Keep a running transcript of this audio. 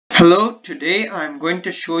Hello, today I'm going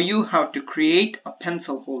to show you how to create a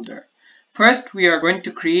pencil holder. First, we are going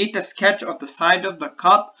to create a sketch of the side of the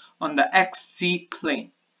cup on the XZ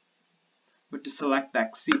plane. Go to select the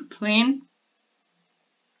XZ plane.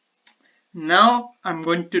 Now I'm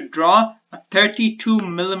going to draw a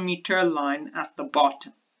 32mm line at the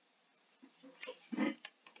bottom.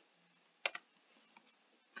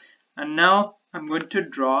 And now I'm going to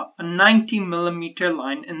draw a 90mm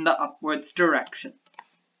line in the upwards direction.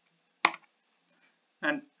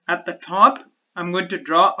 And at the top, I'm going to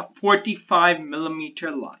draw a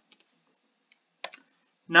 45mm line.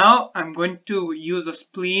 Now I'm going to use a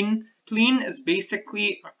spleen. Spleen is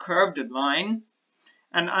basically a curved line,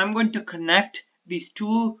 and I'm going to connect these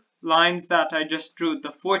two lines that I just drew, the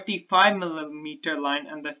 45mm line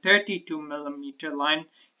and the 32mm line,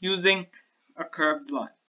 using a curved line.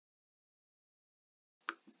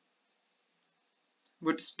 I'm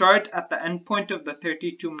going to start at the end point of the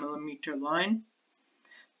 32mm line.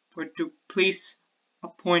 I'm going to place a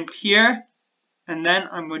point here, and then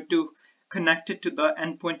I'm going to connect it to the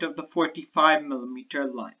end point of the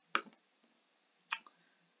 45mm line.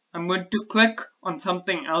 I'm going to click on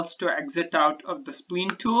something else to exit out of the spleen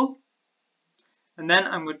tool, and then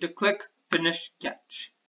I'm going to click Finish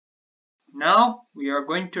Sketch. Now we are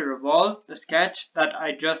going to revolve the sketch that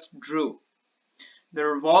I just drew. The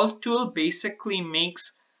Revolve tool basically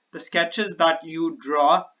makes the sketches that you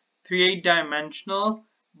draw three-dimensional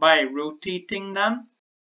by rotating them.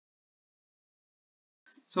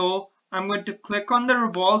 So I'm going to click on the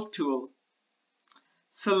Revolve tool,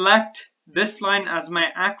 select this line as my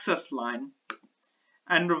axis line,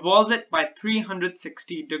 and revolve it by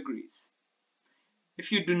 360 degrees.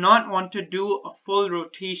 If you do not want to do a full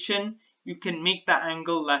rotation, you can make the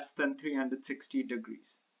angle less than 360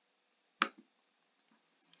 degrees.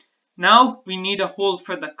 Now we need a hole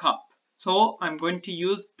for the cup, so I'm going to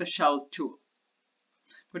use the shell tool.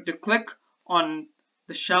 I'm going to click on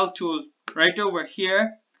the shell tool right over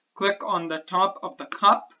here, click on the top of the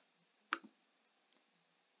cup,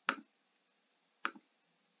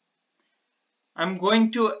 I'm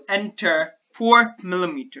going to enter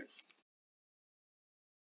 4mm.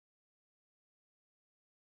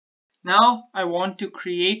 Now I want to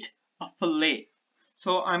create a fillet.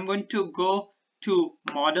 So I'm going to go to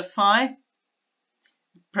Modify,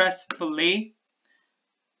 press Fillet,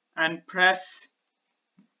 and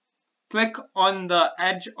click on the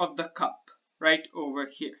edge of the cup right over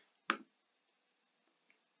here.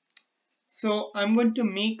 So I'm going to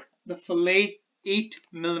make the fillet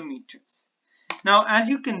 8mm. Now, as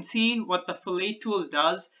you can see, what the fillet tool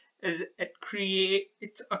does is it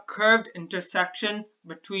creates a curved intersection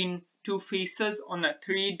between two faces on a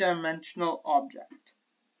three-dimensional object.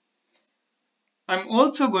 I'm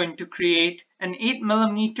also going to create an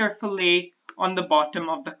 8mm fillet on the bottom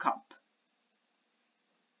of the cup.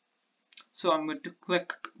 So I'm going to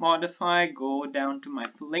click Modify, go down to my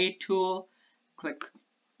fillet tool, click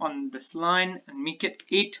on this line and make it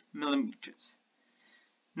 8mm.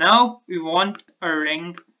 Now we want a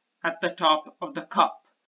ring at the top of the cup.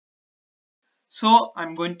 So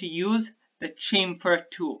I'm going to use the chamfer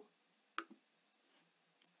tool.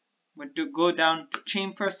 I'm going to go down to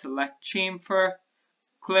chamfer, select chamfer,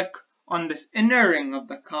 click on this inner ring of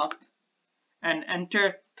the cup and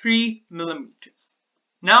enter 3mm.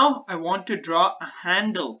 Now I want to draw a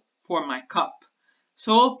handle for my cup.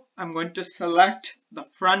 So I'm going to select the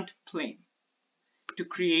front plane to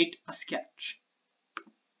create a sketch.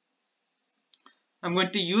 I'm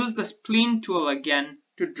going to use the spleen tool again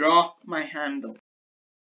to draw my handle.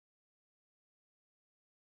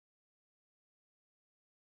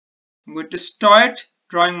 I'm going to start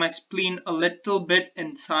drawing my spleen a little bit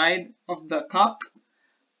inside of the cup.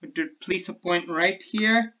 I'm going to place a point right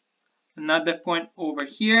here, another point over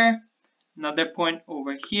here, another point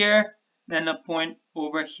over here, then a point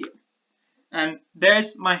over here. And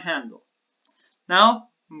there's my handle. Now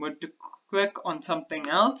I'm going to click on something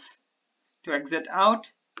else to exit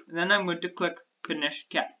out, and then I'm going to click Finish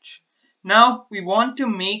Sketch. Now we want to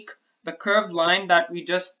make the curved line that we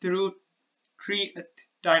just drew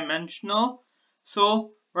three-dimensional,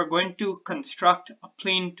 so we're going to construct a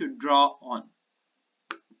plane to draw on.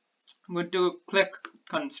 I'm going to click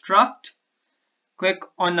Construct, click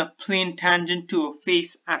on a plane tangent to a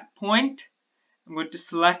face at point. I'm going to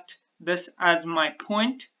select this as my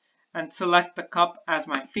point and select the cup as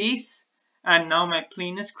my face, and now my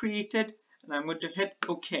plane is created. And I'm going to hit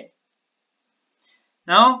OK.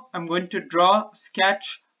 Now I'm going to draw a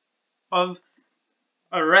sketch of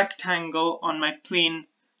a rectangle on my plane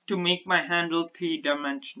to make my handle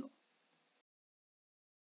three-dimensional.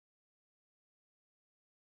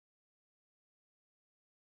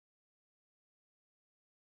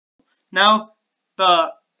 Now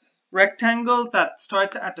the rectangle that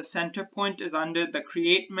starts at a center point is under the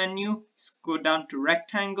create menu. Just go down to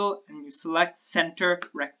rectangle and you select center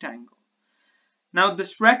rectangle. Now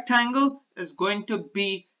this rectangle is going to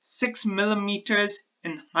be 6 millimeters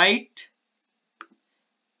in height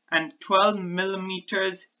and 12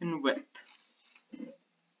 millimeters in width.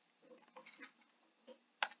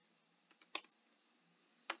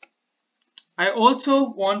 I also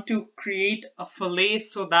want to create a fillet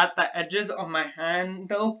so that the edges of my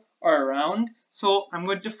handle are round. So I'm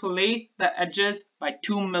going to fillet the edges by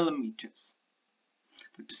 2 millimeters.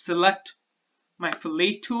 To select my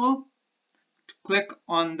fillet tool, to click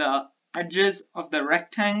on the edges of the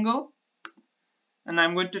rectangle, and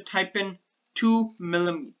I'm going to type in 2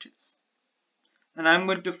 millimeters. And I'm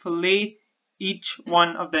going to fillet each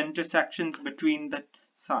one of the intersections between the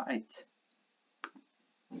sides.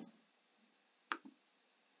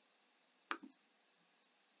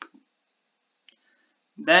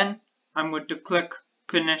 Then I'm going to click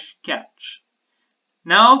Finish Sketch.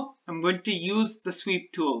 Now I'm going to use the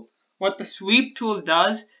sweep tool. What the sweep tool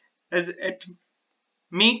does is it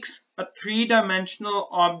makes a three-dimensional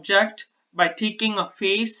object by taking a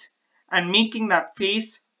face and making that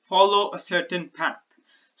face follow a certain path.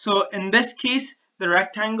 So in this case, the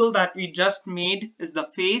rectangle that we just made is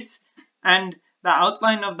the face and the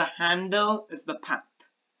outline of the handle is the path.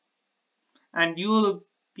 And you will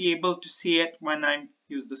be able to see it when I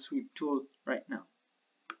use the sweep tool right now.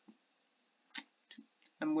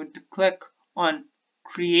 I'm going to click on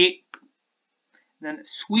create, then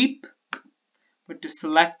sweep. I'm going to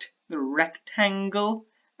select the rectangle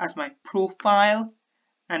as my profile,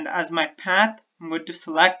 and as my path I'm going to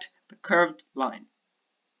select the curved line.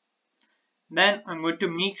 Then I'm going to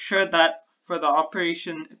make sure that for the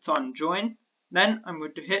operation it's on join. Then I'm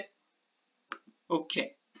going to hit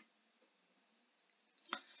OK.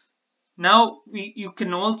 Now you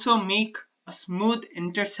can also make a smooth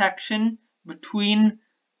intersection between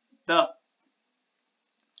the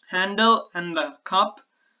handle and the cup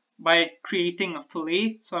by creating a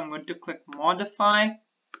fillet. So I'm going to click modify,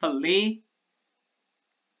 fillet.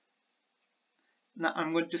 Now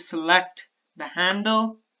I'm going to select the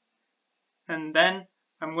handle and then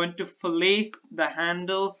I'm going to fillet the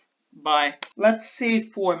handle by, let's say,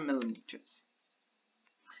 4 millimeters.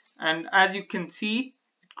 And as you can see,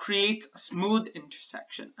 it creates a smooth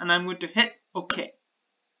intersection, and I'm going to hit OK.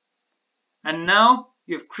 And now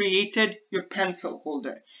you've created your pencil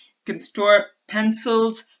holder. You can store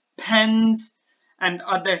pencils, pens, and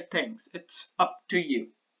other things. It's up to you.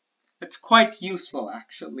 It's quite useful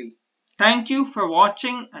actually. Thank you for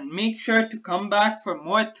watching, and make sure to come back for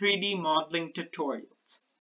more 3D modeling tutorials.